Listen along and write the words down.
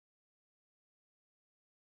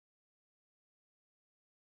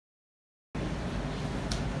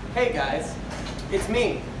Hey guys, it's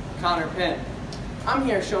me, Connor Penn. I'm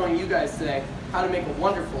here showing you guys today how to make a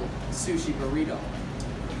wonderful sushi burrito.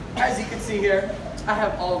 As you can see here, I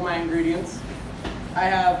have all of my ingredients. I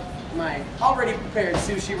have my already prepared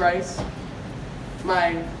sushi rice,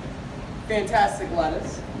 my fantastic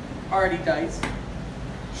lettuce, already diced,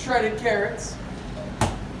 shredded carrots,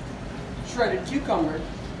 shredded cucumber,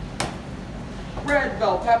 red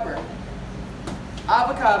bell pepper,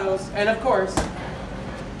 avocados, and of course,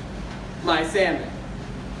 my salmon.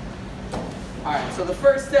 Alright, so the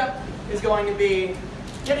first step is going to be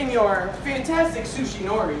getting your fantastic sushi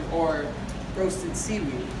nori, or roasted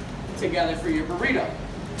seaweed, together for your burrito.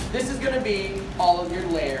 This is going to be all of your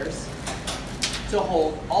layers to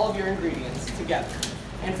hold all of your ingredients together.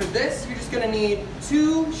 And for this, you're just going to need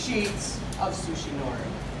 2 sheets of sushi nori.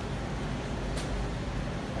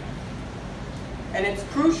 And it's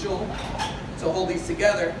crucial to hold these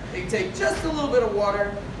together. You take just a little bit of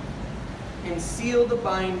water and seal the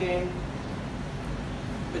binding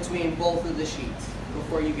between both of the sheets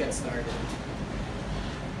before you get started.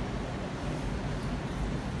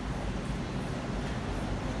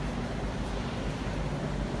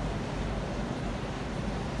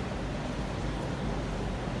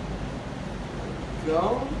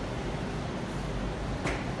 Go.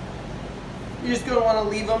 You're just going to want to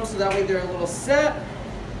leave them so that way they're a little set,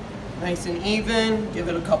 nice and even. Give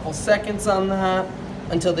it a couple seconds on that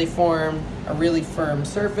until they form a really firm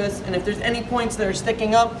surface. And if there's any points that are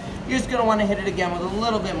sticking up, you're just going to want to hit it again with a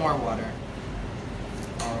little bit more water.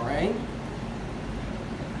 All right.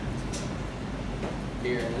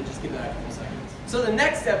 Here, and then just give that a couple seconds. So the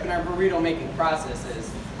next step in our burrito making process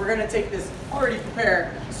is we're going to take this already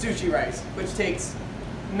prepared sushi rice, which takes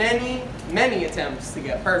many, many attempts to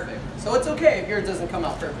get perfect. So it's okay if yours doesn't come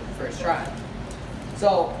out perfect the first try.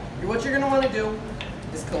 So what you're going to want to do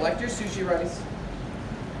is collect your sushi rice,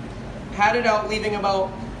 pat it out, leaving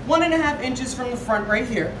about 1.5 inches from the front right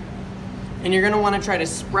here. And you're going to want to try to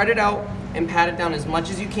spread it out and pat it down as much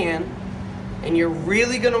as you can. And you're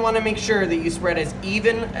really going to want to make sure that you spread as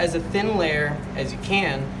even as a thin layer as you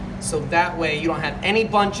can, so that way you don't have any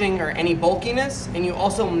bunching or any bulkiness, and you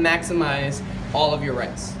also maximize all of your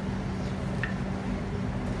rice.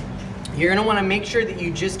 You're going to want to make sure that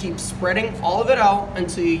you just keep spreading all of it out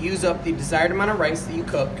until you use up the desired amount of rice that you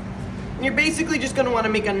cook. And you're basically just going to want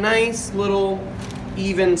to make a nice little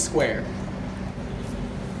even square.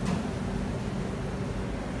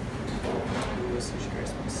 Ooh, this sushi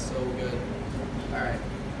rice smells so good. Alright.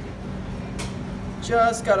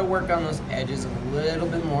 Just got to work on those edges a little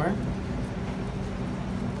bit more.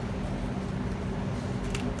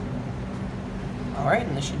 Alright,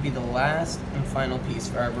 and this should be the last and final piece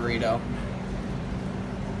for our burrito.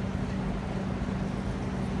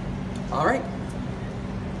 Alright.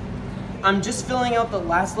 I'm just filling out the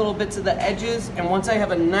last little bits of the edges, and once I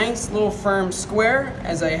have a nice little firm square,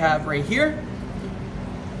 as I have right here,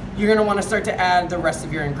 you're going to want to start to add the rest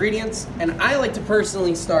of your ingredients. And I like to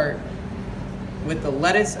personally start with the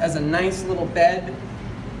lettuce as a nice little bed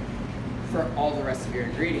for all the rest of your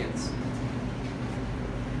ingredients.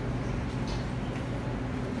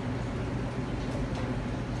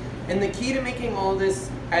 And the key to making all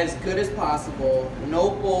this as good as possible,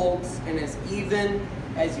 no bolts, and as even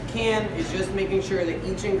as you can, is just making sure that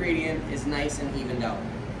each ingredient is nice and evened out.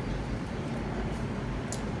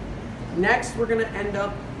 Next, we're gonna end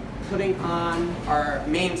up putting on our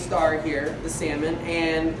main star here, the salmon,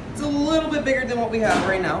 and it's a little bit bigger than what we have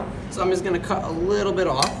right now, so I'm just gonna cut a little bit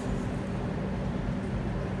off.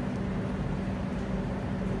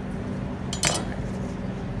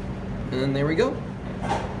 And there we go.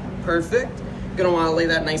 Perfect. Gonna want to lay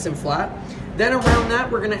that nice and flat. Then around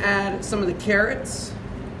that, we're gonna add some of the carrots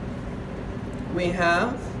we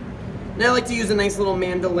have. Now I like to use a nice little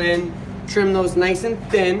mandolin, trim those nice and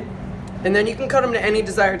thin, and then you can cut them to any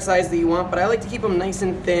desired size that you want, but I like to keep them nice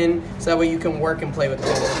and thin so that way you can work and play with them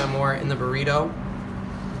a little bit more in the burrito.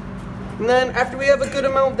 And then after we have a good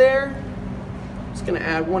amount there, just gonna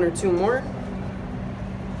add 1 or 2 more.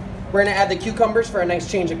 We're gonna add the cucumbers for a nice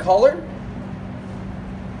change of color.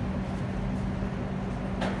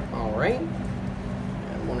 Right,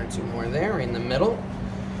 and 1 or 2 more there in the middle.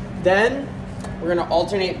 Then we're going to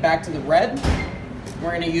alternate back to the red. We're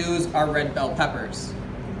going to use our red bell peppers.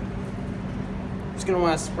 Just going to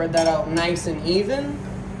want to spread that out nice and even.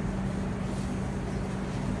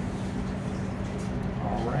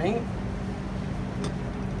 All right.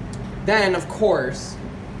 Then, of course,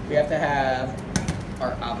 we have to have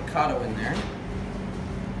our avocado in there.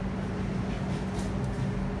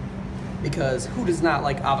 Because who does not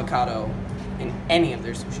like avocado in any of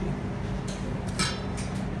their sushi?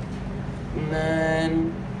 And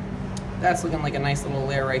then That's looking like a nice little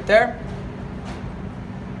layer right there.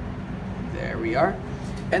 There we are.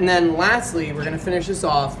 And then lastly, we're gonna finish this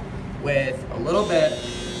off with a little bit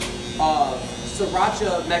of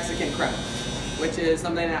sriracha Mexican crema, which is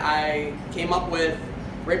something that I came up with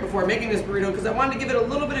right before making this burrito because I wanted to give it a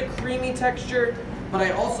little bit of creamy texture, but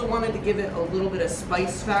I also wanted to give it a little bit of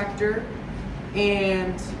spice factor.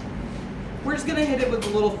 And we're just gonna hit it with a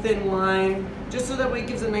little thin line, just so that way it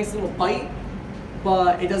gives a nice little bite,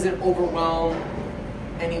 but it doesn't overwhelm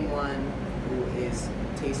anyone who is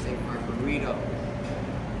tasting our burrito.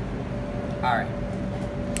 All right.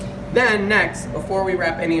 Then next, before we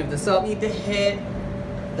wrap any of this up, we need to hit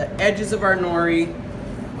the edges of our nori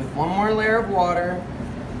with one more layer of water,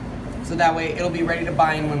 so that way it'll be ready to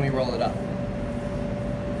bind when we roll it up.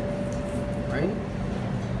 Right?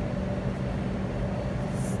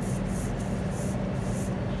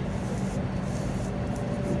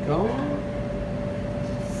 There we go.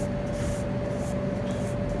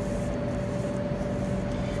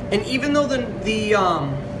 And even though the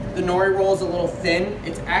nori roll is a little thin,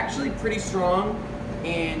 it's actually pretty strong,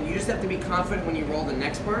 and you just have to be confident when you roll the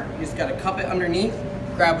next part. You just gotta cup it underneath,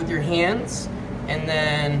 grab with your hands, and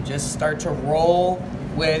then just start to roll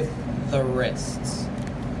with the wrists.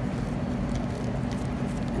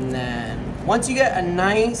 And then once you get a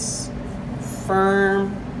nice,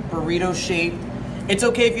 firm burrito shape, it's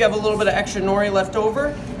okay if you have a little bit of extra nori left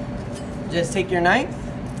over. Just take your knife,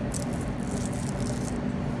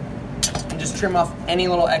 just trim off any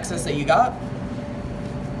little excess that you got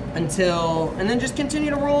and then just continue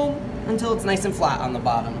to roll until it's nice and flat on the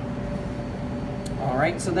bottom. All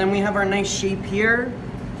right, so then we have our nice shape here.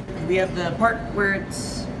 We have the part where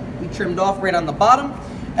we trimmed off right on the bottom,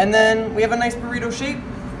 and then we have a nice burrito shape.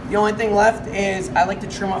 The only thing left is I like to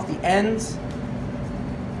trim off the ends,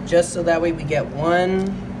 just so that way we get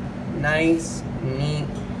one nice, neat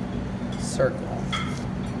circle. All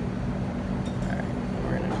right, and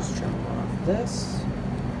we're gonna just trim off this.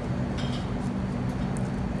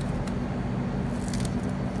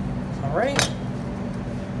 All right.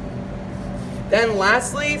 Then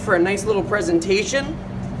lastly, for a nice little presentation,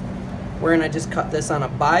 we're gonna just cut this on a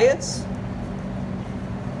bias.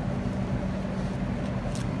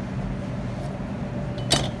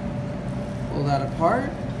 Pull that apart.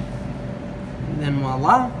 And then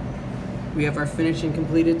voila, we have our finished and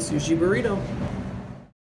completed sushi burrito.